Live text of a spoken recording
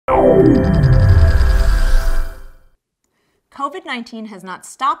COVID-19 has not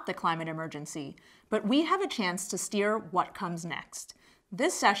stopped the climate emergency, but we have a chance to steer what comes next.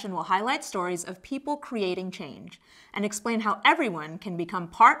 This session will highlight stories of people creating change and explain how everyone can become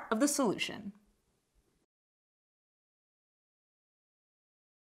part of the solution.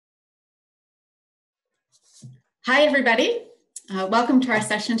 Hi, everybody. Welcome to our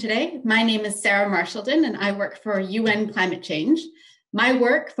session today. My name is Sarah Marchildon, and I work for UN Climate Change. My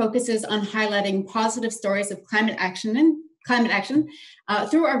work focuses on highlighting positive stories of climate action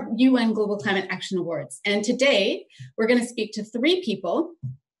through our UN Global Climate Action Awards. And today, we're going to speak to three people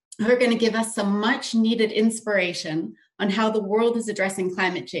who are going to give us some much needed inspiration on how the world is addressing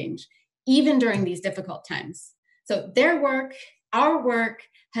climate change, even during these difficult times. So their work, our work,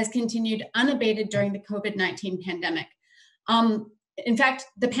 has continued unabated during the COVID-19 pandemic. In fact,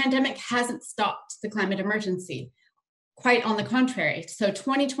 the pandemic hasn't stopped the climate emergency. Quite on the contrary. So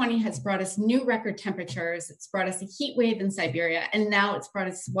 2020 has brought us new record temperatures, it's brought us a heat wave in Siberia, and now it's brought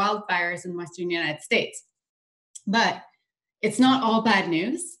us wildfires in Western United States. But it's not all bad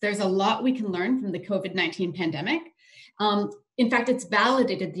news. There's a lot we can learn from the COVID-19 pandemic. In fact, it's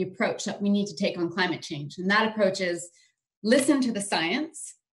validated the approach that we need to take on climate change. And that approach is listen to the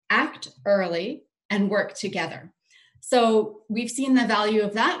science, act early, and work together. So we've seen the value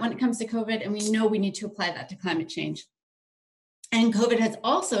of that when it comes to COVID, and we know we need to apply that to climate change. And COVID has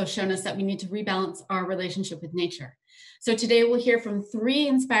also shown us that we need to rebalance our relationship with nature. So today we'll hear from three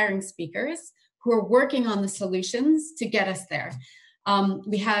inspiring speakers who are working on the solutions to get us there.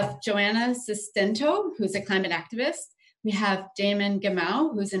 We have Joanna Sustento, who's a climate activist. We have Damon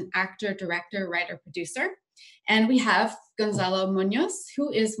Gameau, who's an actor, director, writer, producer. And we have Gonzalo Muñoz,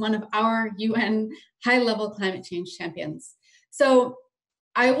 who is one of our UN high-level climate change champions. So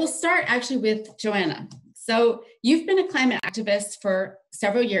I will start actually with Joanna. So you've been a climate activist for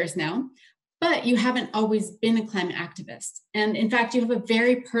several years now, but you haven't always been a climate activist. And in fact, you have a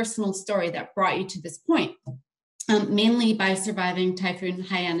very personal story that brought you to this point, mainly by surviving Typhoon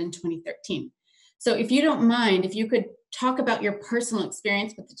Haiyan in 2013. So if you don't mind, if you could talk about your personal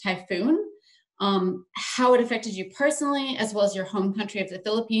experience with the typhoon, how it affected you personally, as well as your home country of the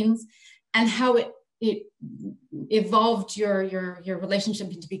Philippines, and how it evolved your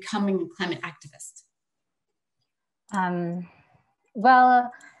relationship into becoming a climate activist.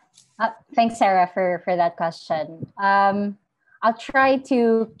 Thanks, Sarah, for that question. I'll try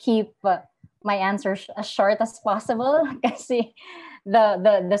to keep my answer as short as possible because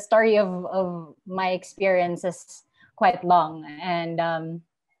the story of my experience is quite long, and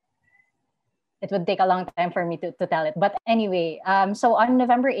it would take a long time for me to tell it. But anyway, so on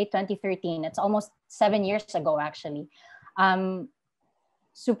November 8, 2013, it's almost 7 years ago, actually,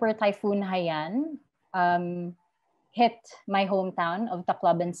 Super Typhoon Haiyan hit my hometown of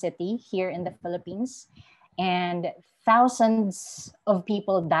Tacloban City here in the Philippines, and thousands of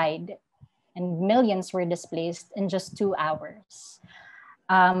people died and millions were displaced in just 2 hours.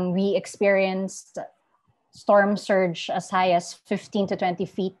 We experienced storm surge as high as 15 to 20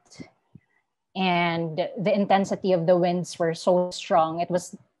 feet, and the intensity of the winds were so strong. It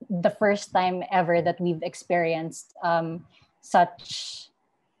was the first time ever that we've experienced such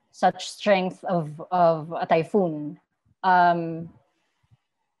strength of a typhoon. And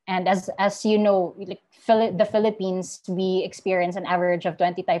as you know, like the Philippines, we experience an average of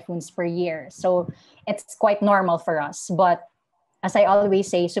 20 typhoons per year. So it's quite normal for us. But as I always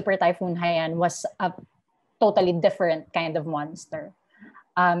say, Super Typhoon Haiyan was a totally different kind of monster.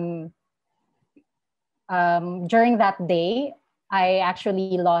 During that day, I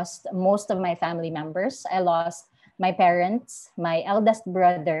actually lost most of my family members. I lost my parents, my eldest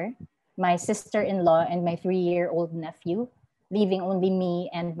brother, my sister-in-law, and my 3-year-old nephew, leaving only me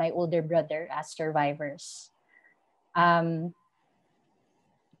and my older brother as survivors. And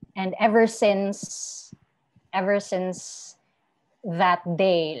ever since that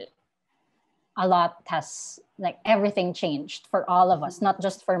day, a lot has, like, everything changed for all of us, not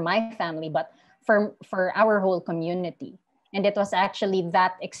just for my family, but for our whole community. And it was actually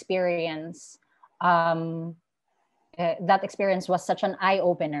that experience was such an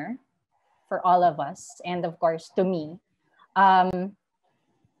eye-opener for all of us, and of course to me. As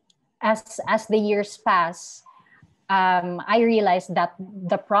the years pass, I realized that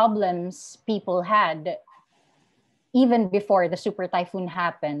the problems people had even before the super typhoon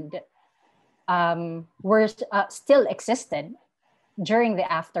happened were still existed during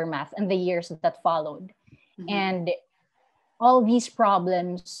the aftermath and the years that followed. Mm-hmm. And all these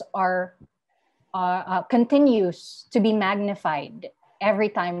problems are continues to be magnified every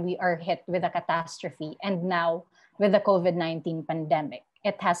time we are hit with a catastrophe, and now with the COVID-19 pandemic.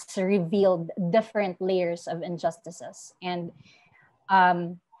 it has revealed different layers of injustices, and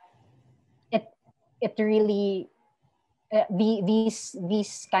it really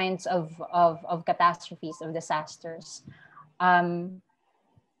these kinds of catastrophes, of disasters,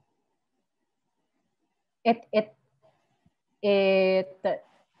 it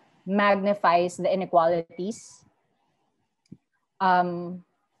magnifies the inequalities. I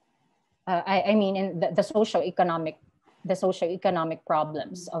mean, in the socioeconomic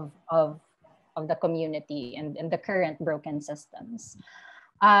problems of the community and the current broken systems.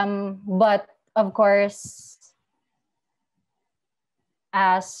 But of course,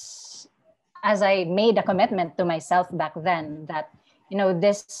 as I made a commitment to myself back then that, you know,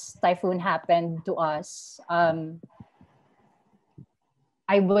 this typhoon happened to us, I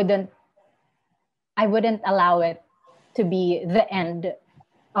wouldn't allow it to be the end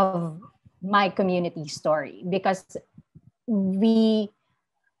of my community story, because we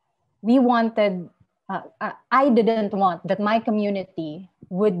wanted, I didn't want that my community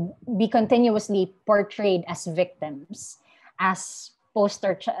would be continuously portrayed as victims, as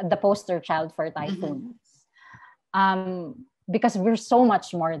the poster child for typhoons. Because we're so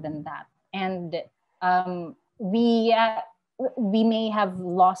much more than that. And we may have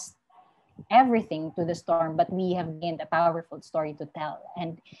lost everything to the storm, but we have gained a powerful story to tell.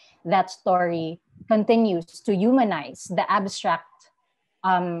 And that story continues to humanize the abstract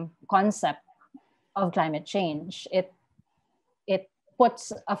concept of climate change. It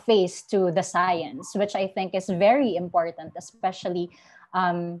puts a face to the science, which I think is very important, especially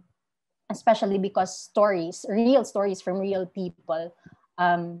because real stories from real people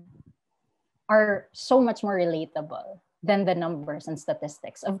are so much more relatable than the numbers and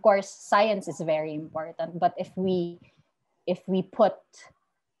statistics. Of course, science is very important, but if we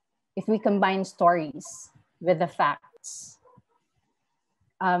combine stories with the facts,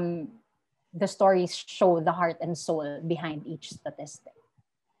 the stories show the heart and soul behind each statistic.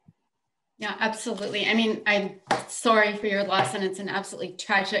 Yeah, absolutely. I mean, I'm sorry for your loss, and it's an absolutely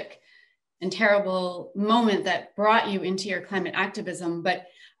tragic and terrible moment that brought you into your climate activism. But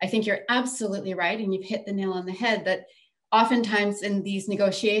I think you're absolutely right, and you've hit the nail on the head, that oftentimes in these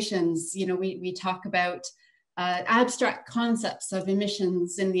negotiations, you know, we talk about abstract concepts of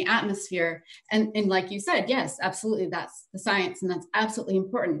emissions in the atmosphere. And like you said, yes, absolutely, that's the science, and that's absolutely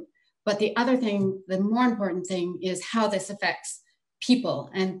important. But the other thing, the more important thing, is how this affects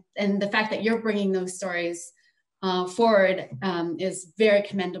people. And the fact that you're bringing those stories forward is very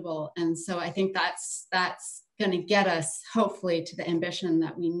commendable. And so I think that's going to get us, hopefully, to the ambition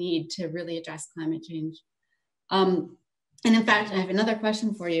that we need to really address climate change. And in fact, I have another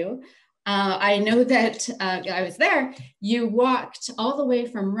question for you. I know that I was there. You walked all the way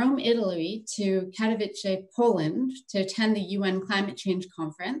from Rome, Italy to Katowice, Poland to attend the UN Climate Change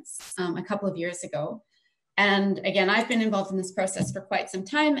Conference a couple of years ago. And again, I've been involved in this process for quite some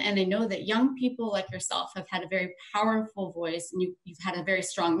time. And I know that young people like yourself have had a very powerful voice, and you've had a very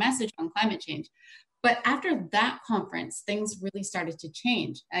strong message on climate change. But after that conference, things really started to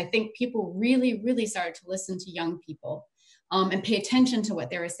change. I think people really, really started to listen to young people and pay attention to what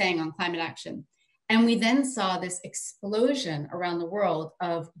they were saying on climate action. And we then saw this explosion around the world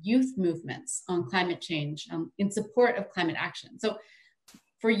of youth movements on climate change in support of climate action. So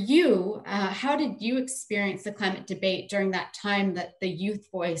for you, how did you experience the climate debate during that time that the youth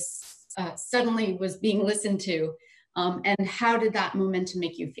voice suddenly was being listened to? And how did that momentum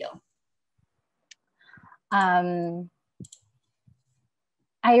make you feel?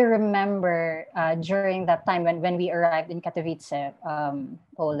 I remember during that time when we arrived in Katowice,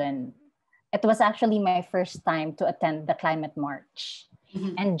 Poland, it was actually my first time to attend the climate march.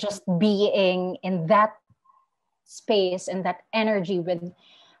 Mm-hmm. And just being in that space and that energy with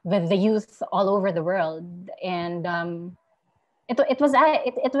the youth all over the world. And it was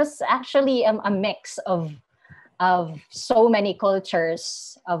actually a mix of so many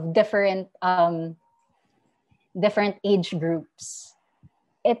cultures, of different age groups.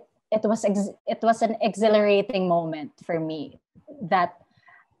 It was an exhilarating moment for me that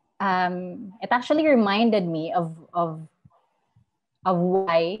it actually reminded me of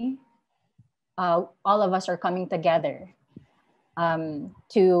why all of us are coming together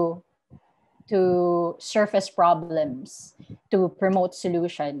to surface problems, to promote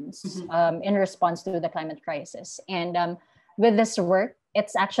solutions in response to the climate crisis. And with this work,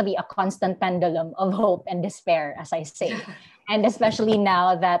 it's actually a constant pendulum of hope and despair, as I say. And especially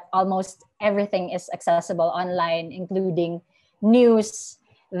now that almost everything is accessible online, including news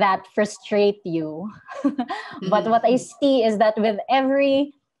that frustrate you. But what I see is that with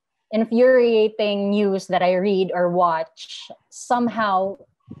every infuriating news that I read or watch, somehow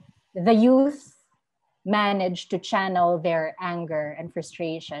the youth manage to channel their anger and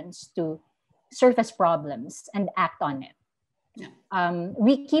frustrations to surface problems and act on it. Yeah.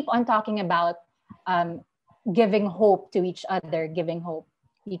 We keep on talking about giving hope to each other, giving hope.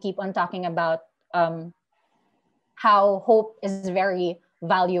 We keep on talking about how hope is very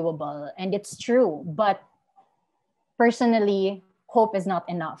valuable, and it's true. But personally, hope is not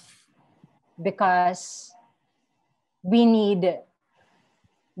enough, because we need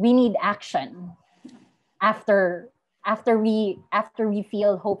action. After we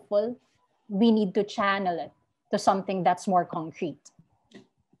feel hopeful, we need to channel it to something that's more concrete.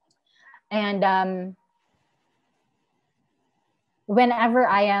 And whenever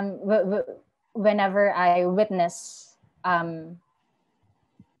I witness the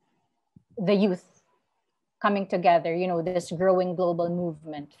youth coming together, this growing global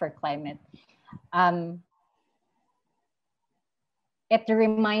movement for climate, it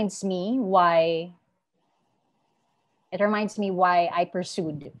reminds me why I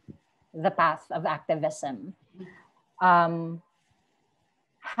pursued the path of activism. How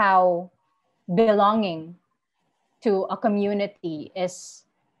belonging to a community is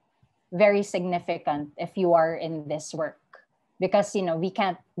very significant if you are in this work, because we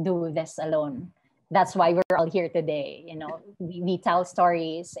can't do this alone. That's why we're all here today. We tell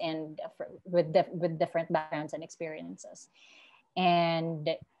stories and with different backgrounds and experiences, and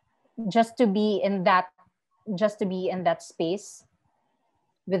just to be in that space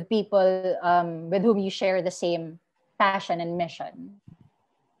with people with whom you share the same passion and mission,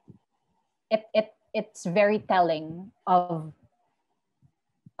 it's very telling of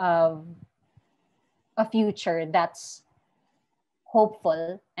a future that's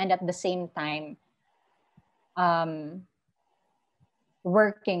hopeful, and at the same time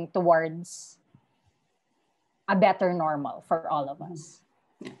working towards a better normal for all of us.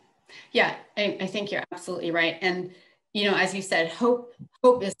 Yeah, I think you're absolutely right. And, as you said, hope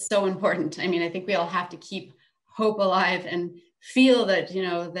is so important. I mean, I think we all have to keep hope alive and feel that,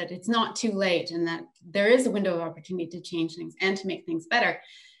 that it's not too late, and that there is a window of opportunity to change things and to make things better.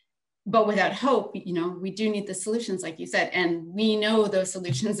 But without hope, we do need the solutions, like you said, and we know those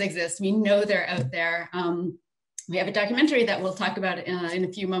solutions exist. We know they're out there. We have a documentary that we'll talk about in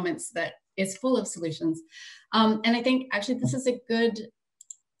a few moments that is full of solutions. And I think actually this is a good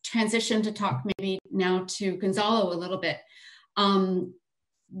transition to talk maybe now to Gonzalo a little bit.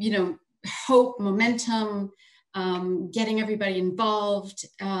 Hope, momentum, getting everybody involved,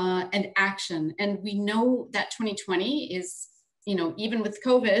 and action. And we know that 2020 is, even with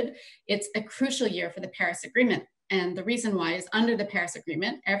COVID, it's a crucial year for the Paris Agreement. And the reason why is under the Paris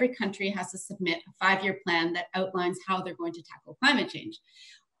Agreement, every country has to submit a 5-year plan that outlines how they're going to tackle climate change.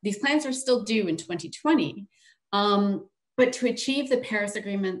 These plans are still due in 2020. But to achieve the Paris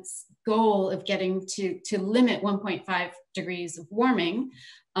Agreement's goal of getting to limit 1.5 degrees of warming,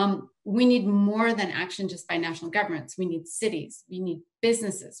 we need more than action just by national governments. We need cities, we need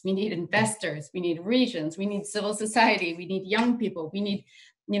businesses, we need investors, we need regions, we need civil society, we need young people, we need,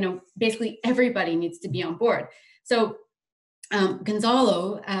 basically everybody needs to be on board. So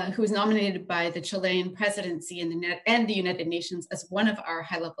Gonzalo, who was nominated by the Chilean presidency and the United Nations as one of our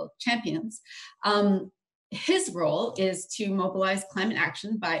high-level champions, his role is to mobilize climate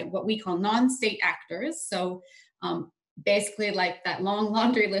action by what we call non-state actors. So basically like that long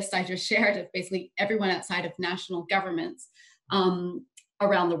laundry list I just shared of basically everyone outside of national governments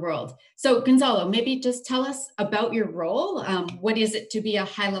around the world. So Gonzalo, maybe just tell us about your role. What is it to be a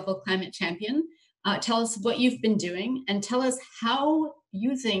high-level climate champion? Tell us what you've been doing, and tell us how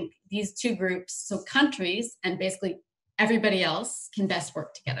you think these two groups, so countries and basically everybody else, can best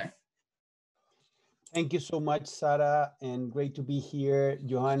work together. Thank you so much, Sarah, and great to be here.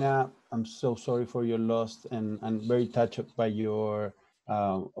 Joanna, I'm so sorry for your loss, and I'm very touched by your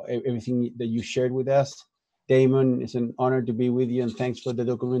everything that you shared with us. Damon, it's an honor to be with you, and thanks for the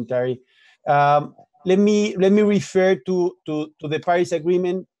documentary. Let me refer to the Paris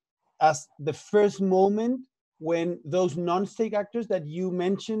Agreement as the first moment when those non-state actors that you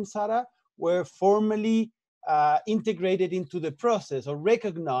mentioned, Sarah, were formally integrated into the process or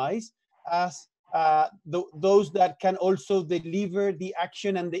recognized as those that can also deliver the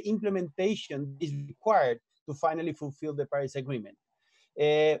action and the implementation is required to finally fulfill the Paris Agreement.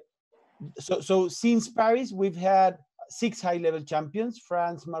 So since Paris, we've had 6 high-level champions: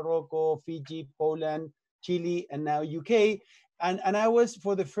 France, Morocco, Fiji, Poland, Chile, and now UK. And I was,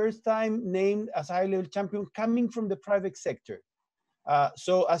 for the first time, named as a high-level champion coming from the private sector.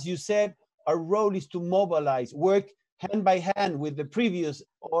 So as you said, our role is to mobilize, work hand by hand with the previous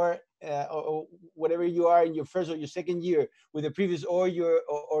or whatever you are in your first or your second year with the previous or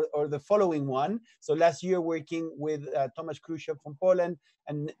the following one. So last year working with Tomasz Krzysztof from Poland,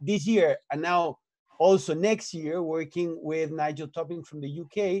 and this year and now also next year working with Nigel Topping from the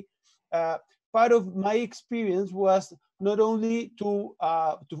UK. Part of my experience was not only to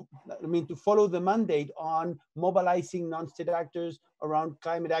follow the mandate on mobilizing non-state actors around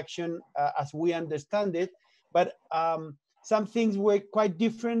climate action as we understand it, but some things work quite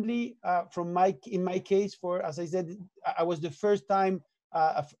differently in my case. For, as I said, I was the first time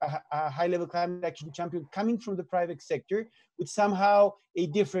a high-level climate action champion coming from the private sector with somehow a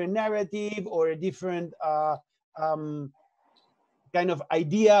different narrative or a different kind of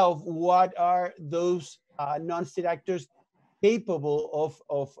idea of what are those non-state actors capable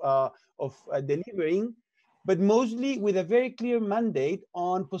of delivering, but mostly with a very clear mandate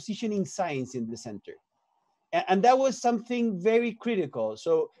on positioning science in the center. And that was something very critical.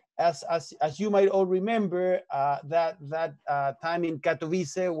 So as you might all remember, that time in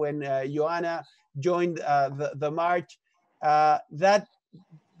Katowice when Joanna joined the march,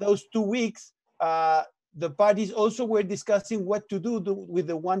 those 2 weeks, the parties also were discussing what to do with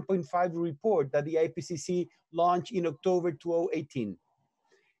the 1.5 report that the IPCC launched in October 2018.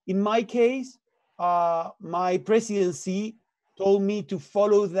 In my case, my presidency told me to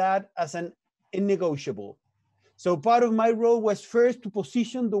follow that as an negotiable. So part of my role was first to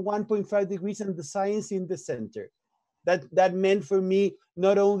position the 1.5 degrees and the science in the center. That meant for me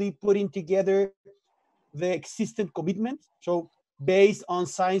not only putting together the existing commitments, so based on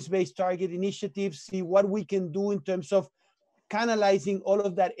science-based target initiatives, see what we can do in terms of canalizing all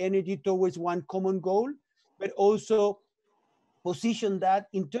of that energy towards one common goal, but also position that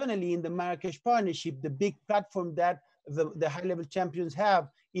internally in the Marrakesh Partnership, the big platform that the high-level champions have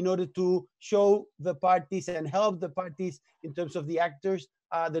in order to show the parties and help the parties in terms of the actors,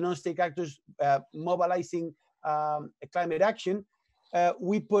 the non-state actors mobilizing climate action.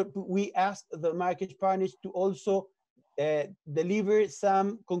 We asked the Marrakesh Partners to also deliver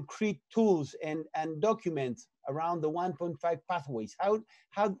some concrete tools and documents around the 1.5 pathways,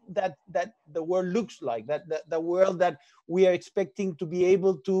 how that the world looks like, that the world that we are expecting to be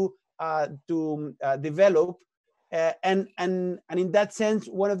able to develop. And in that sense,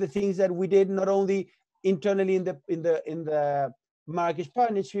 one of the things that we did not only internally in the Marrakesh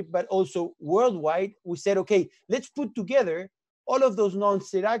Partnership, but also worldwide, we said, okay, let's put together all of those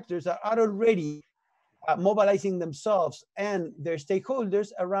non-state actors that are already mobilizing themselves and their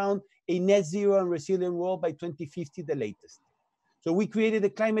stakeholders around a net zero and resilient world by 2050, the latest. So we created the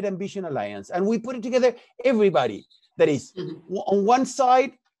Climate Ambition Alliance, and we put it together everybody that is on one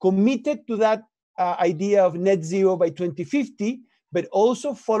side committed to that idea of net zero by 2050, but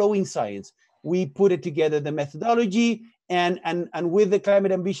also following science. We put it together, the methodology, and with the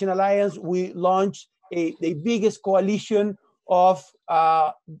Climate Ambition Alliance, we launched the biggest coalition of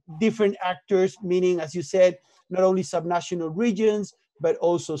different actors, meaning, as you said, not only subnational regions, but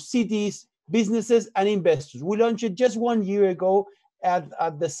also cities, businesses, and investors. We launched it just 1 year ago at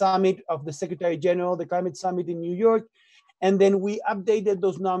the summit of the Secretary General, the Climate Summit in New York. And then we updated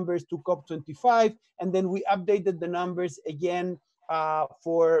those numbers to COP25, and then we updated the numbers again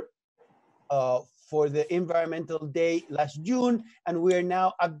for the Environmental Day last June, and we are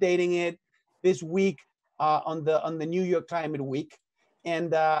now updating it this week on the New York Climate Week.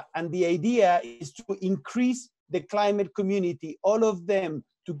 And the idea is to increase the climate community, all of them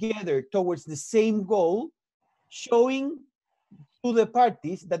together towards the same goal, showing to the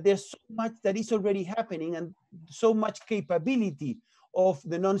parties that there's so much that is already happening and so much capability of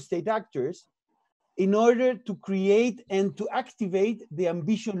the non-state actors in order to create and to activate the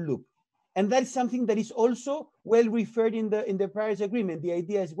ambition loop. And that's something that is also well referred in the Paris Agreement. The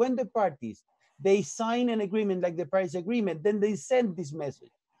idea is when the parties, they sign an agreement like the Paris Agreement, then they send this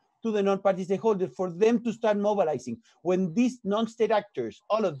message to the non-party stakeholders for them to start mobilizing. When these non-state actors,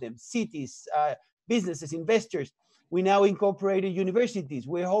 all of them, cities, businesses, investors, we now incorporated universities.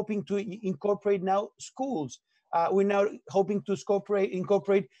 We're hoping to incorporate now schools. We're now hoping to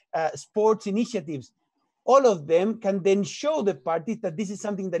incorporate sports initiatives. All of them can then show the parties that this is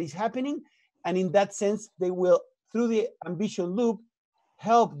something that is happening. And in that sense, they will, through the ambition loop,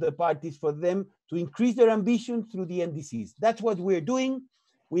 help the parties for them to increase their ambition through the NDCs. That's what we're doing.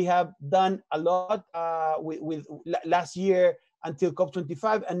 We have done a lot with last year until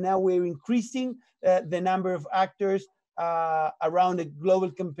COP25, and now we're increasing the number of actors around a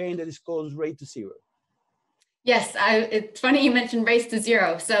global campaign that is called Rate to Zero. Yes, it's funny you mentioned Race to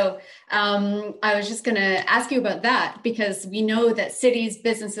Zero. So I was just going to ask you about that, because we know that cities,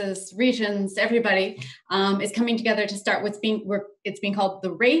 businesses, regions, everybody is coming together to start it's being called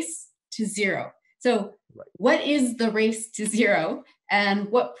the Race to Zero. So what is the Race to Zero, and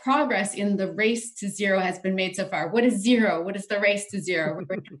what progress in the Race to Zero has been made so far? What is zero? What is the Race to Zero? What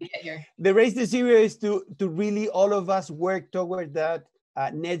are we trying to get here? The Race to Zero is to really all of us work toward that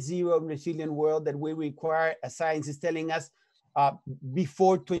net zero resilient world that we require, as science is telling us,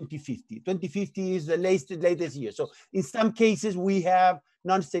 before 2050. 2050 is the latest year. So in some cases, we have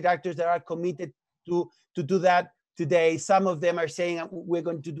non-state actors that are committed to do that today. Some of them are saying we're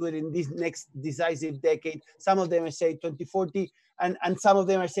going to do it in this next decisive decade. Some of them are saying 2040, and some of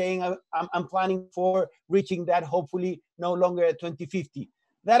them are saying I'm planning for reaching that hopefully no longer at 2050.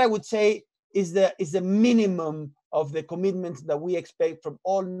 That I would say is the minimum of the commitments that we expect from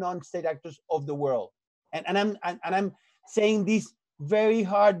all non-state actors of the world. And I'm saying this very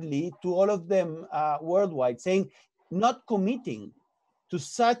hardly to all of them worldwide, saying not committing to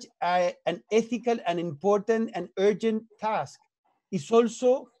such an ethical and important and urgent task is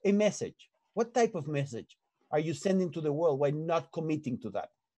also a message. What type of message are you sending to the world by not committing to that?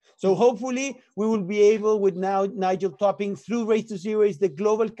 So hopefully we will be able, with now Nigel topping through Race to Zero, is the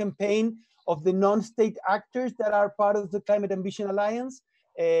global campaign of the non-state actors that are part of the Climate Ambition Alliance.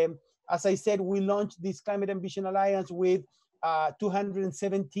 As I said, we launched this Climate Ambition Alliance with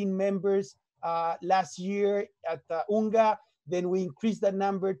 217 members last year at UNGA. Then we increased that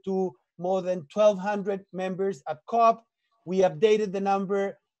number to more than 1,200 members at COP. We updated the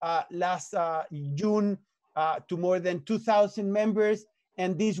number last June to more than 2,000 members.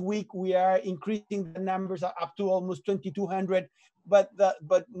 And this week we are increasing the numbers up to almost 2,200. But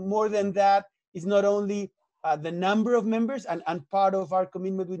more than that is not only the number of members, and part of our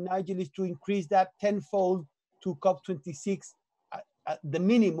commitment with Nigel is to increase that tenfold to COP26 at the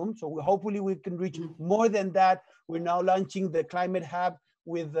minimum. So hopefully we can reach more than that. We're now launching the Climate Hub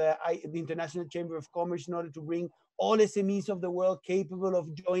with the International Chamber of Commerce in order to bring all SMEs of the world capable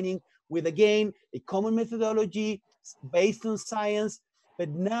of joining with, again, a common methodology based on science. But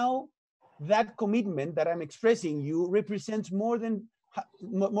now that commitment that I'm expressing you represents more than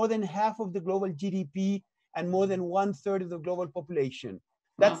half of the global GDP and more than 1/3 of the global population.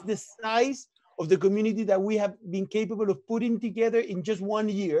 That's the size of the community that we have been capable of putting together in just 1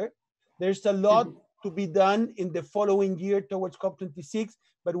 year. There's a lot to be done in the following year towards COP26,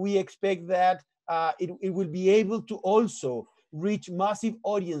 but we expect that it will be able to also reach massive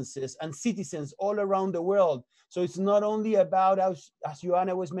audiences and citizens all around the world. So it's not only about, as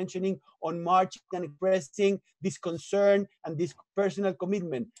Joanna was mentioning, on marching and expressing this concern and this personal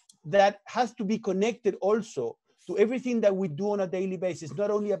commitment. That has to be connected also to everything that we do on a daily basis.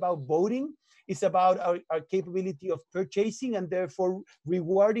 Not only about voting, it's about our capability of purchasing and therefore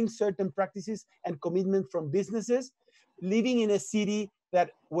rewarding certain practices and commitment from businesses. Living in a city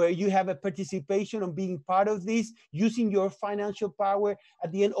where you have a participation on being part of this, using your financial power,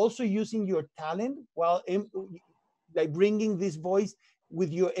 at the end also using your talent, while like bringing this voice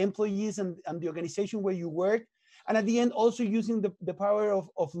with your employees and the organization where you work. And at the end, also using the power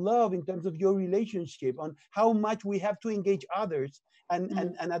of love in terms of your relationship, on how much we have to engage others. And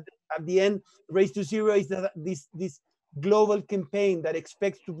at the end, Race to Zero is this global campaign that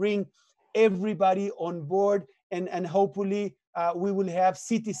expects to bring everybody on board, and hopefully we will have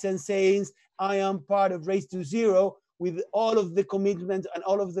citizens saying, I am part of Race to Zero, with all of the commitments and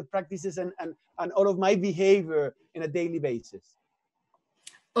all of the practices and all of my behavior in a daily basis.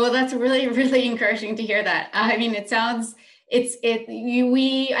 Well, that's really, really encouraging to hear that. I mean, it sounds,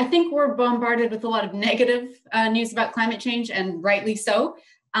 I think we're bombarded with a lot of negative news about climate change, and rightly so.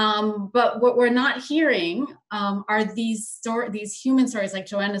 But what we're not hearing are these human stories, like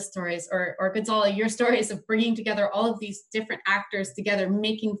Joanna's stories, or Gonzalo, your stories of bringing together all of these different actors together,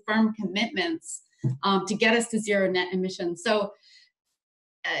 making firm commitments to get us to zero net emissions. So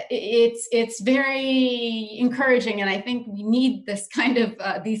it's very encouraging, and I think we need this kind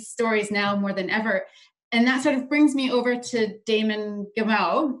of these stories now more than ever. And that sort of brings me over to Damon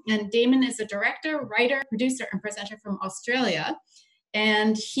Gameau. And Damon is a director, writer, producer, and presenter from Australia.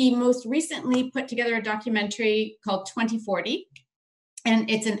 And he most recently put together a documentary called 2040. And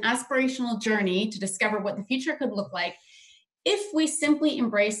it's an aspirational journey to discover what the future could look like if we simply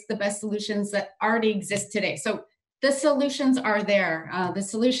embrace the best solutions that already exist today. So the solutions are there. The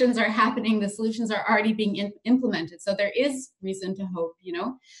solutions are happening. The solutions are already being implemented. So there is reason to hope, you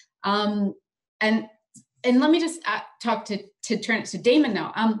know. And let me just turn it to Damon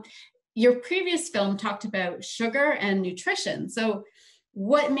now. Your previous film talked about sugar and nutrition. So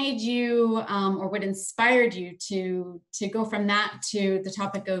what made you, or what inspired you to go from that to the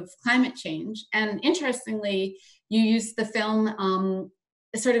topic of climate change? And interestingly, you used the film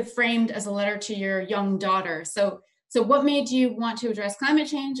sort of framed as a letter to your young daughter. So what made you want to address climate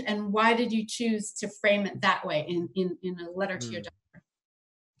change, and why did you choose to frame it that way in a letter to your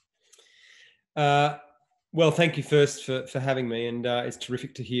daughter? Well, thank you first for having me, and it's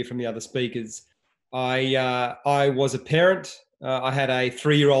terrific to hear from the other speakers. I was a parent. I had a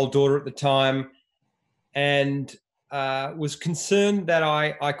 3-year-old daughter at the time, and was concerned that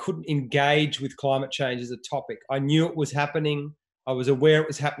I couldn't engage with climate change as a topic. I knew it was happening. I was aware it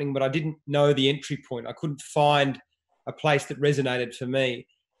was happening, but I didn't know the entry point. I couldn't find a place that resonated for me.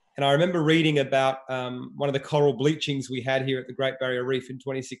 And I remember reading about one of the coral bleachings we had here at the Great Barrier Reef in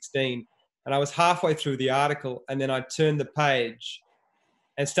 2016. And I was halfway through the article, and then I turned the page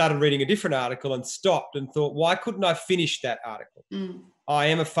and started reading a different article and stopped and thought, why couldn't I finish that article? I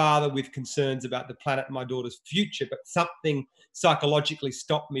am a father with concerns about the planet and my daughter's future, but something psychologically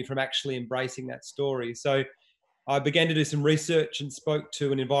stopped me from actually embracing that story. So I began to do some research and spoke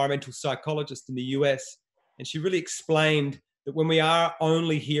to an environmental psychologist in the US, and she really explained that when we are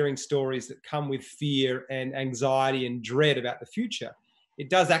only hearing stories that come with fear and anxiety and dread about the future, it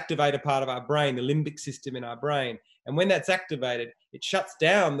does activate a part of our brain, the limbic system in our brain. And when that's activated, it shuts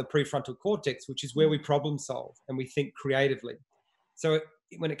down the prefrontal cortex, which is where we problem solve and we think creatively. So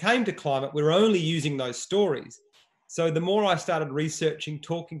when it came to climate, we were only using those stories. So the more I started researching,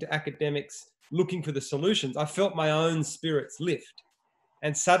 talking to academics, looking for the solutions, I felt my own spirits lift.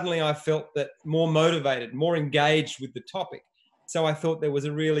 And suddenly I felt that more motivated, more engaged with the topic. So I thought there was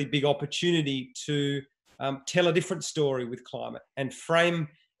a really big opportunity to tell a different story with climate and frame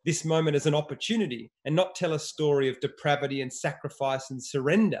this moment as an opportunity, and not tell a story of depravity and sacrifice and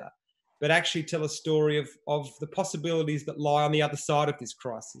surrender, but actually tell a story of the possibilities that lie on the other side of this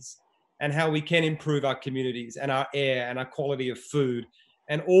crisis, and how we can improve our communities and our air and our quality of food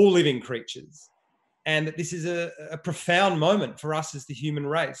and all living creatures. And that this is a profound moment for us as the human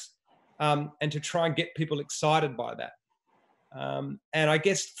race, and to try and get people excited by that. And I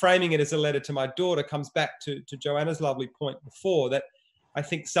guess framing it as a letter to my daughter comes back to Joanna's lovely point before, that I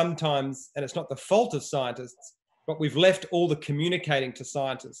think sometimes, and it's not the fault of scientists, but we've left all the communicating to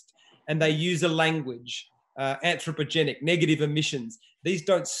scientists, and they use a language, anthropogenic, negative emissions. These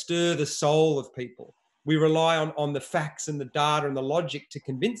don't stir the soul of people. We rely on the facts and the data and the logic to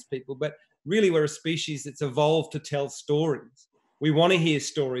convince people, but really we're a species that's evolved to tell stories. We want to hear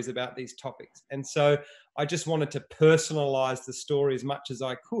stories about these topics. And so I just wanted to personalize the story as much as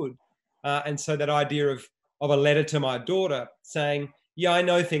I could. And so that idea of a letter to my daughter saying, yeah, I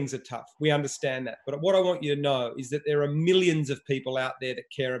know things are tough. We understand that. But what I want you to know is that there are millions of people out there that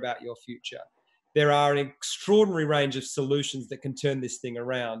care about your future. There are an extraordinary range of solutions that can turn this thing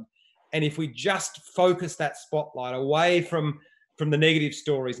around. And if we just focus that spotlight away from the negative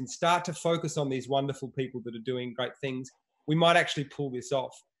stories and start to focus on these wonderful people that are doing great things, we might actually pull this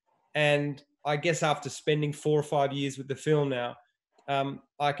off. And I guess after spending 4 or 5 years with the film now,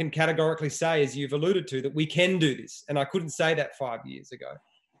 I can categorically say, as you've alluded to, that we can do this. And I couldn't say that 5 years ago.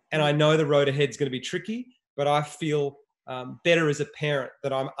 And I know the road ahead is going to be tricky, but I feel better as a parent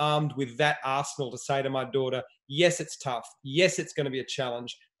that I'm armed with that arsenal to say to my daughter, yes, it's tough. Yes, it's going to be a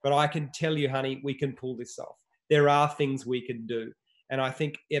challenge, but I can tell you, honey, we can pull this off. There are things we can do. And I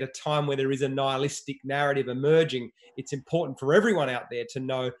think at a time where there is a nihilistic narrative emerging, it's important for everyone out there to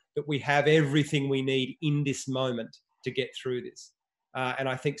know that we have everything we need in this moment to get through this. And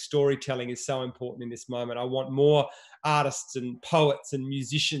I think storytelling is so important in this moment. I want more artists and poets and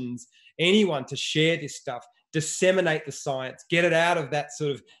musicians, anyone to share this stuff, disseminate the science, get it out of that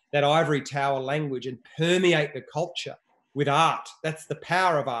sort of that ivory tower language and permeate the culture with art. That's the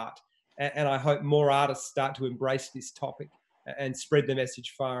power of art. And I hope more artists start to embrace this topic and spread the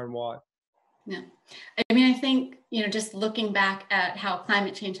message far and wide. Yeah. I mean, I think, just looking back at how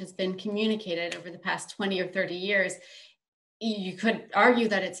climate change has been communicated over the past 20 or 30 years, you could argue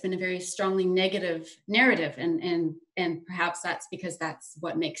that it's been a very strongly negative narrative. And perhaps that's because that's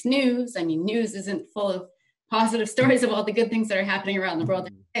what makes news. I mean, news isn't full of positive stories of all the good things that are happening around the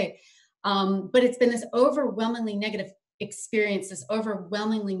world today. But it's been this overwhelmingly negative experience, this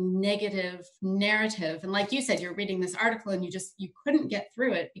overwhelmingly negative narrative. And like you said, you're reading this article and you couldn't get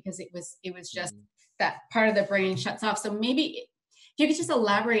through it because it was just that part of the brain shuts off. So maybe if you could just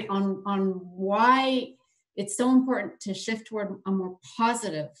elaborate on why it's so important to shift toward a more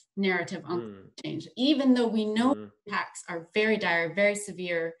positive narrative on change, even though we know impacts are very dire, very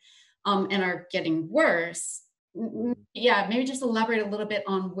severe, and are getting worse. yeah, maybe just elaborate a little bit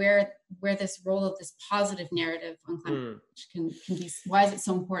on where this role of this positive narrative on climate change can be, why is it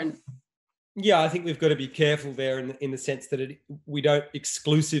so important? Yeah, I think we've got to be careful there in the sense that we don't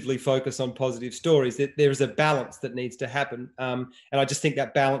exclusively focus on positive stories. There is a balance that needs to happen. And I just think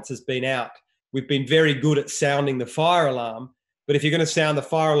that balance has been out. We've been very good at sounding the fire alarm, but if you're going to sound the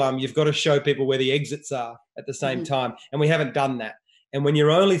fire alarm, you've got to show people where the exits are at the same time. And we haven't done that. And when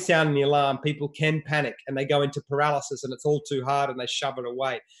you're only sounding the alarm, people can panic and they go into paralysis and it's all too hard and they shove it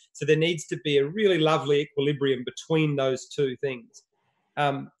away. So there needs to be a really lovely equilibrium between those two things.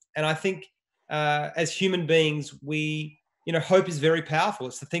 And I think as human beings, hope is very powerful.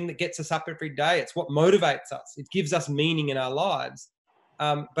 It's the thing that gets us up every day. It's what motivates us. It gives us meaning in our lives.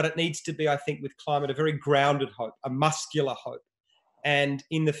 But it needs to be, I think, with climate, a very grounded hope, a muscular hope. And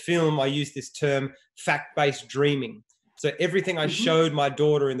in the film, I use this term fact-based dreaming. So everything I showed my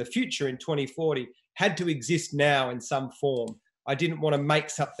daughter in the future in 2040 had to exist now in some form. I didn't want to make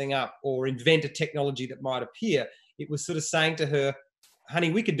something up or invent a technology that might appear. It was sort of saying to her,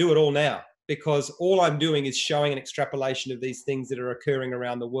 honey, we could do it all now, because all I'm doing is showing an extrapolation of these things that are occurring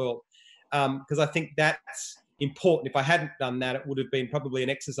around the world. Because I think that's important. If I hadn't done that, it would have been probably an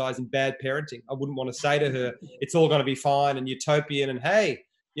exercise in bad parenting. I wouldn't want to say to her, it's all going to be fine and utopian and hey,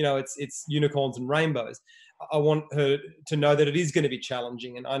 it's unicorns and rainbows. I want her to know that it is going to be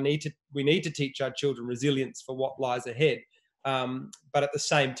challenging, and we need to teach our children resilience for what lies ahead. But at the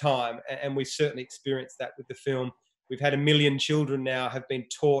same time, and we certainly experienced that with the film, we've had 1 million children now have been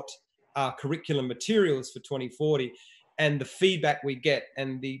taught our curriculum materials for 2040, and the feedback we get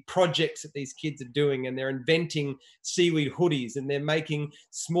and the projects that these kids are doing, and they're inventing seaweed hoodies and they're making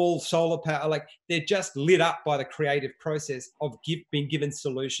small solar power, like they're just lit up by the creative process of being given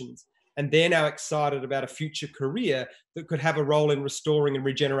solutions. And they're now excited about a future career that could have a role in restoring and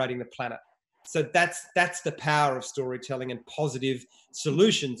regenerating the planet. So that's the power of storytelling and positive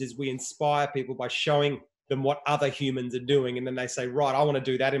solutions, is we inspire people by showing them what other humans are doing, and then they say, right, I want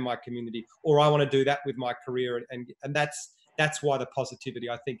to do that in my community, or I want to do that with my career. And that's why the positivity,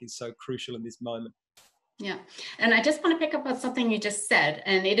 I think, is so crucial in this moment. Yeah, and I just want to pick up on something you just said,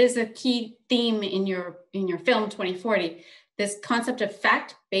 and it is a key theme in your film 2040, this concept of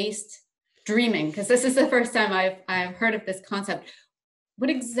fact-based dreaming, because this is the first time I've heard of this concept. What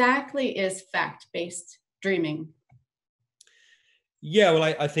exactly is fact-based dreaming? Yeah, well,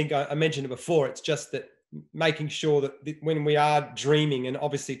 I think I mentioned it before. It's just that making sure that when we are dreaming, and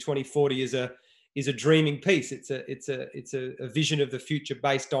obviously 2040 is a dreaming piece. It's a vision of the future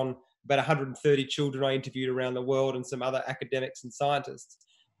based on about 130 children I interviewed around the world and some other academics and scientists.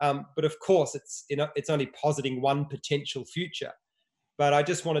 But of course, it's only positing one potential future. But I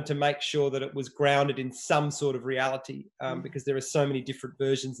just wanted to make sure that it was grounded in some sort of reality, because there are so many different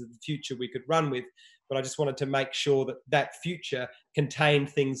versions of the future we could run with. But I just wanted to make sure that future contained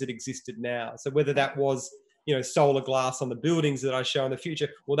things that existed now. So whether that was, solar glass on the buildings that I show in the future,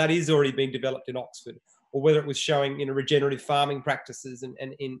 well, that is already being developed in Oxford. Or whether it was showing, regenerative farming practices and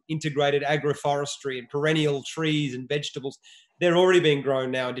in integrated agroforestry and perennial trees and vegetables, they're already being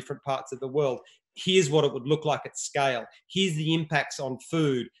grown now in different parts of the world. Here's what it would look like at scale. Here's the impacts on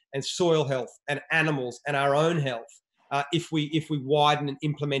food and soil health and animals and our own health if we widen and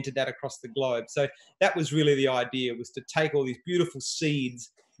implemented that across the globe. So that was really the idea, was to take all these beautiful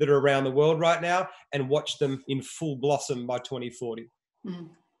seeds that are around the world right now and watch them in full blossom by 2040.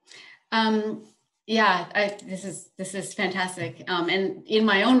 This is fantastic. And in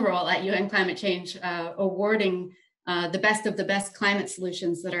my own role at UN Climate Change, awarding the best of the best climate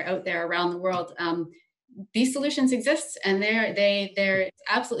solutions that are out there around the world. These solutions exist, and there's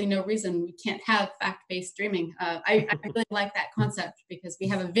absolutely no reason we can't have fact-based dreaming. I really like that concept, because we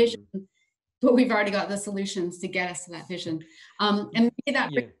have a vision, but we've already got the solutions to get us to that vision. And maybe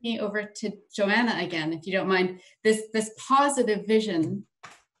that brings me over to Joanna again, if you don't mind. This positive vision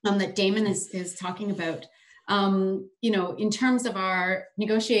that Damon is talking about, in terms of our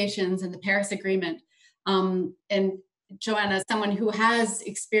negotiations and the Paris Agreement. And Joanna, someone who has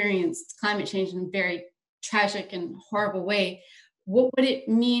experienced climate change in a very tragic and horrible way, what would it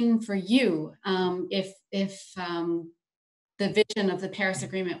mean for you if the vision of the Paris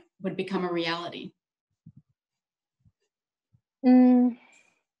Agreement would become a reality? Well,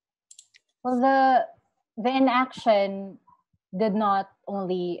 the inaction did not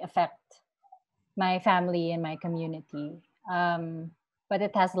only affect my family and my community, but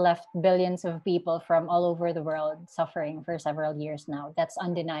it has left billions of people from all over the world suffering for several years now. That's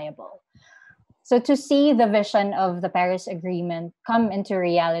undeniable. So to see the vision of the Paris Agreement come into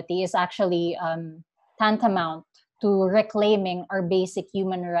reality is actually tantamount to reclaiming our basic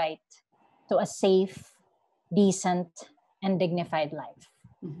human right to a safe, decent, and dignified life.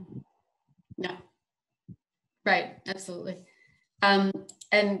 Mm-hmm. Yeah, right, absolutely. And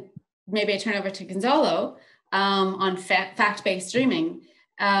maybe I turn over to Gonzalo on fact-based dreaming,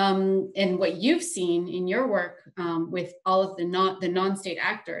 and what you've seen in your work with all of the non-state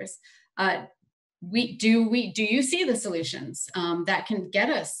actors. Do you see the solutions that can get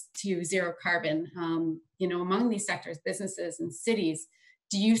us to zero carbon? Among these sectors, businesses and cities.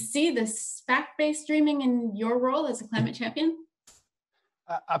 Do you see this fact-based dreaming in your role as a climate champion?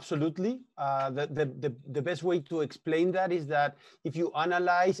 Absolutely. The best way to explain that is that if you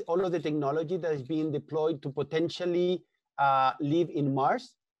analyze all of the technology that is being deployed to potentially live in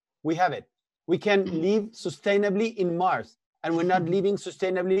Mars, we have it. We can live sustainably in Mars, and we're not living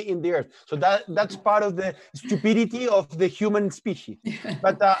sustainably in the Earth. So that's part of the stupidity of the human species.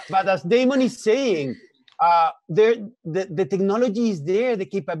 But as Damon is saying, the technology is there, the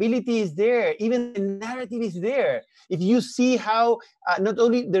capability is there, even the narrative is there. If you see how not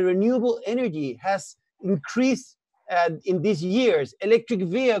only the renewable energy has increased in these years, electric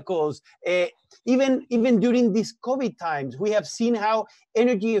vehicles, even during these COVID times, we have seen how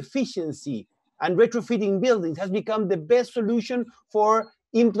energy efficiency and retrofitting buildings has become the best solution for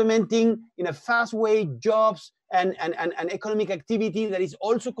implementing in a fast way jobs and economic activity that is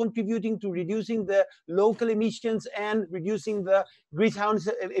also contributing to reducing the local emissions and reducing the greenhouse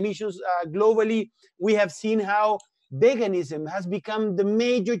emissions globally. We have seen how veganism has become the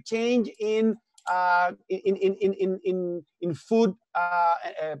major change in food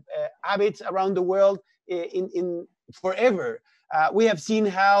habits around the world in forever. We have seen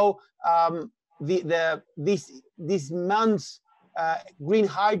how these months green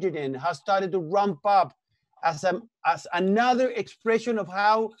hydrogen has started to ramp up as another expression of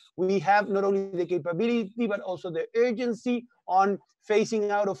how we have not only the capability but also the urgency on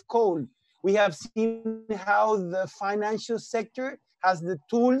phasing out of coal. We have seen how the financial sector has the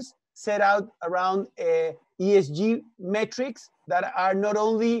tools set out around ESG metrics that are not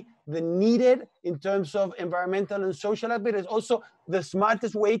only the needed in terms of environmental and social, but it's also the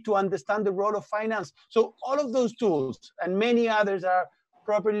smartest way to understand the role of finance. So all of those tools and many others are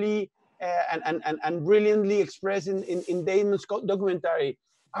properly and brilliantly expressed in Damon's documentary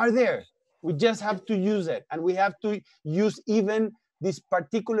are there. We just have to use it, and we have to use even this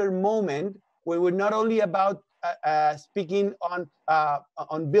particular moment where we're not only about speaking on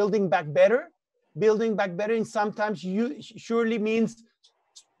building back better. Building back better, and sometimes surely means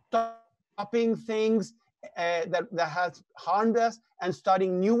stopping things that has harmed us and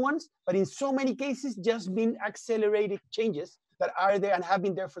starting new ones. But in so many cases, just being accelerated changes that are there and have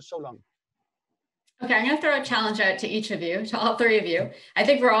been there for so long. Okay, I'm going to throw a challenge out to each of you, to all three of you. I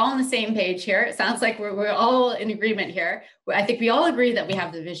think we're all on the same page here. It sounds like we're all in agreement here. I think we all agree that we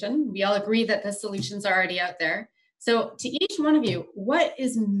have the vision. We all agree that the solutions are already out there. So to each one of you, what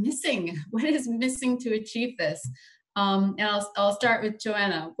is missing? What is missing to achieve this? And I'll start with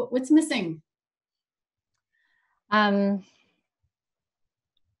Joanna. What's missing? To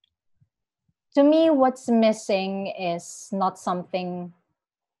me, what's missing is not something,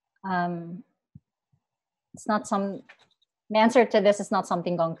 the answer to this is not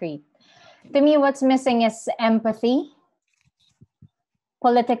something concrete. To me, what's missing is empathy,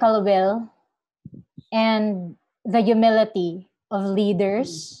 political will, and the humility of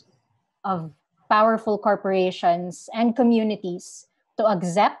leaders, of powerful corporations and communities to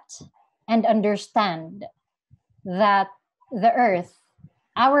accept and understand that the earth,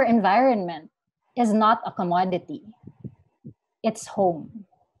 our environment, is not a commodity. It's home.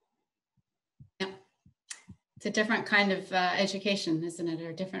 Yeah. It's a different kind of education, isn't it? Or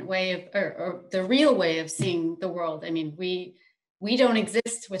a different way of, or the real way of seeing the world. I mean, we don't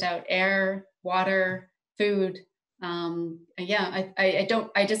exist without air, water, food. I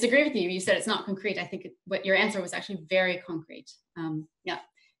disagree with you. You said it's not concrete. I think what your answer was actually very concrete. Yeah.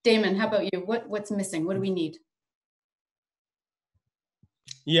 Damon, how about you? What's missing? What do we need?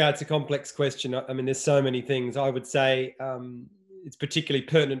 Yeah, it's a complex question. I mean, there's so many things. I would say it's particularly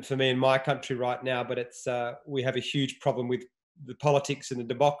pertinent for me in my country right now, but it's we have a huge problem with the politics and the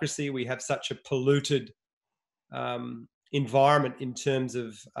democracy. We have such a polluted environment in terms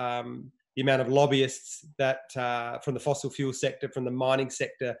of the amount of lobbyists that from the fossil fuel sector, from the mining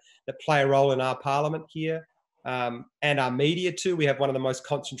sector, that play a role in our parliament here, and our media too. We have one of the most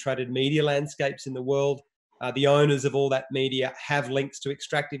concentrated media landscapes in the world. The owners of all that media have links to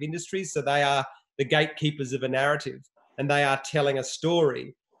extractive industries, so they are the gatekeepers of a narrative, and they are telling a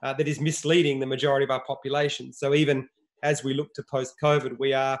story that is misleading the majority of our population. So even as we look to post-COVID,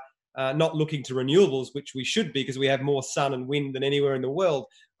 we are not looking to renewables, which we should be because we have more sun and wind than anywhere in the world.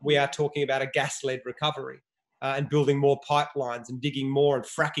 We are talking about a gas-led recovery. and building more pipelines and digging more and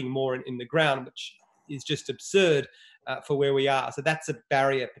fracking more in the ground, which is just absurd for where we are. So that's a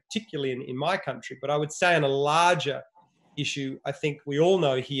barrier, particularly in my country. But I would say on a larger issue, I think we all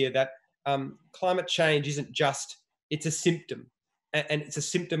know here that climate change isn't just, it's a symptom. And it's a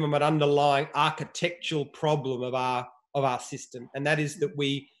symptom of an underlying architectural problem of our system. And that is that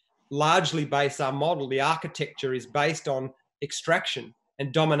we largely base our model, the architecture is based on extraction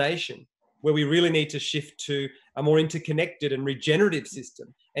and domination, where we really need to shift to a more interconnected and regenerative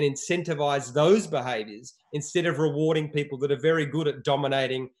system and incentivize those behaviors instead of rewarding people that are very good at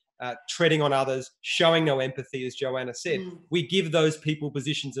dominating, treading on others, showing no empathy, as Joanna said. We give those people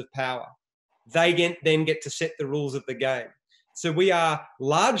positions of power. They then get to set the rules of the game. So we are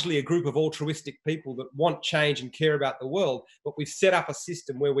largely a group of altruistic people that want change and care about the world, but we've set up a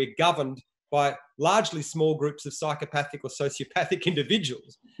system where we're governed by largely small groups of psychopathic or sociopathic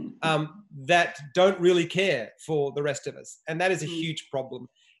individuals that don't really care for the rest of us. And that is a huge problem.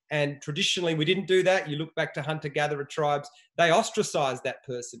 And traditionally, we didn't do that. You look back to hunter-gatherer tribes, they ostracized that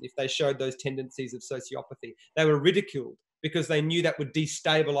person if they showed those tendencies of sociopathy. They were ridiculed because they knew that would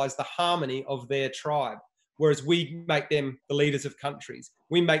destabilize the harmony of their tribe. Whereas we make them the leaders of countries.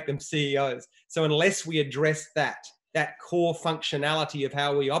 We make them CEOs. So unless we address that core functionality of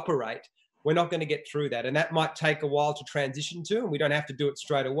how we operate, we're not going to get through that. And that might take a while to transition to, and we don't have to do it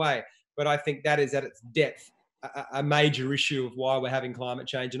straight away. But I think that is at its depth a major issue of why we're having climate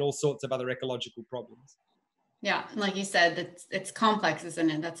change and all sorts of other ecological problems. Yeah, and like you said, it's complex, isn't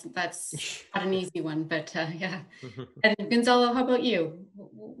it? That's not an easy one, but yeah. And Gonzalo, how about you?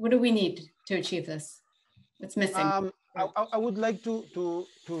 What do we need to achieve this? What's missing? I would like to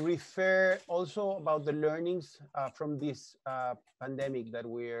refer also about the learnings from this pandemic that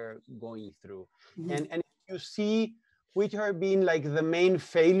we're going through, and you see which have been like the main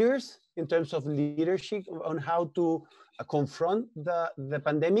failures in terms of leadership on how to confront the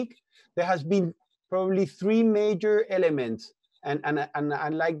pandemic. There has been probably three major elements. And I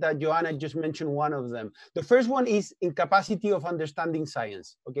like that Joanna just mentioned one of them. The first one is incapacity of understanding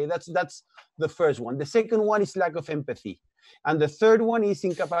science. Okay, that's the first one. The second one is lack of empathy. And the third one is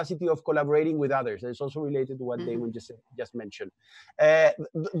incapacity of collaborating with others. It's also related to what Damon just mentioned.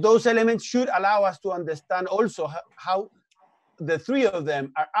 Those elements should allow us to understand also how the three of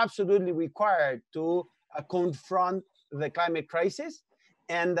them are absolutely required to confront the climate crisis.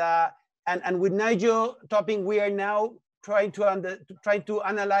 And with Nigel topping, we are now trying to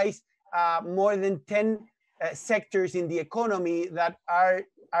analyze more than 10 sectors in the economy that are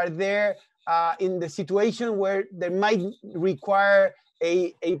there in the situation where they might require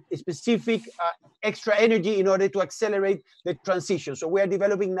a specific extra energy in order to accelerate the transition. So we are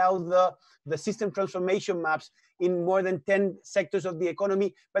developing now the system transformation maps in more than 10 sectors of the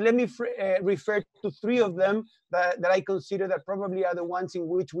economy. But let me refer to three of them that I consider that probably are the ones in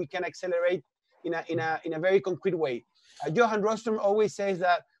which we can accelerate in a very concrete way. Johan Rostrom always says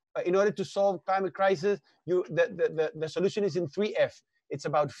that in order to solve climate crisis, the solution is in 3F. It's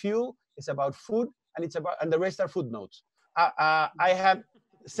about fuel, it's about food, and the rest are footnotes. I have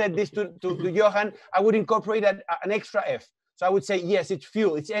said this to Johan. I would incorporate an extra F. So I would say, yes, it's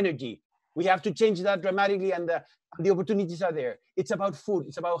fuel, it's energy. We have to change that dramatically, and the opportunities are there. It's about food.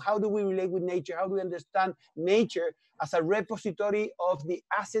 It's about how do we relate with nature? How do we understand nature as a repository of the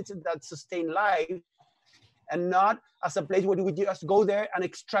assets that sustain life, and not as a place where we just go there and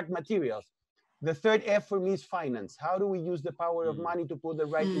extract materials. The third F for me is finance. How do we use the power of money to put the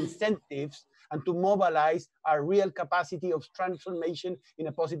right incentives and to mobilize our real capacity of transformation in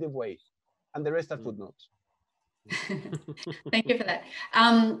a positive way? And the rest are footnotes. Thank you for that.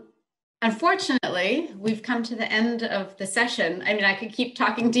 Unfortunately, we've come to the end of the session. I mean, I could keep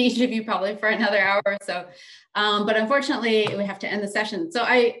talking to each of you probably for another hour or so, but unfortunately, we have to end the session. So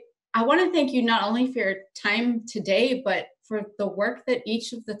I want to thank you not only for your time today, but for the work that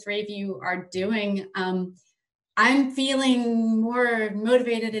each of the three of you are doing. I'm feeling more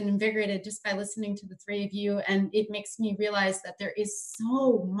motivated and invigorated just by listening to the three of you. And it makes me realize that there is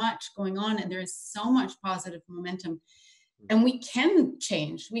so much going on and there is so much positive momentum. And we can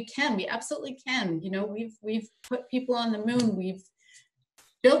change. We absolutely can. You know, we've put people on the moon. We've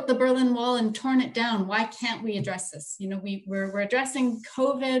built the Berlin Wall and torn it down. Why can't we address this? You know, we're addressing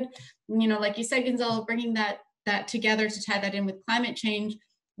COVID, you know, like you said, Gonzalo, bringing that together to tie that in with climate change.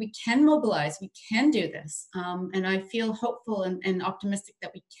 We can mobilize, we can do this. And I feel hopeful and optimistic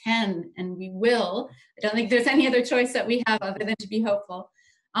that we can, and we will. I don't think there's any other choice that we have other than to be hopeful.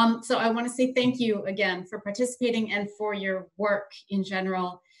 So I want to say thank you again for participating and for your work in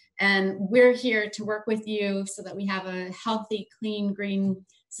general. And we're here to work with you so that we have a healthy, clean, green,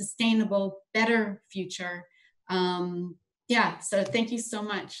 sustainable, better future Yeah, so thank you so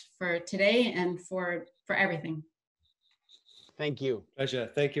much for today and for everything. Thank you. Pleasure.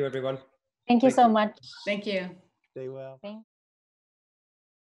 Thank you, everyone. Thank you so much. Thank you. Stay well. Thank